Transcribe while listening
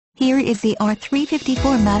Here is the R350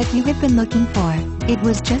 4MATIC you have been looking for. It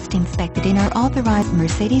was just inspected in our Authorized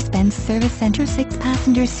Mercedes-Benz Service Center.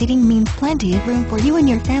 6-passenger seating means plenty of room for you and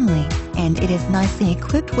your family, and it is nicely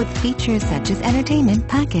equipped with features such as entertainment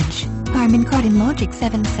package, Harman Kardon Logic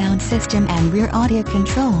 7 sound system and rear audio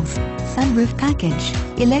controls, Sunroof Package,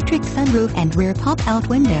 electric sunroof and rear pop-out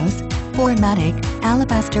windows, 4MATIC,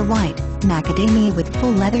 Alabaster White, Macadamia with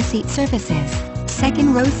full leather seat surfaces,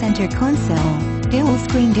 second row center console, dual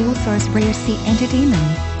screen dual source rear seat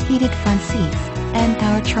entertainment, heated front seats, and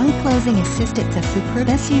power trunk closing assist. It's a superb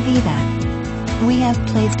SUV that we have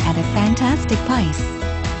placed at a fantastic price.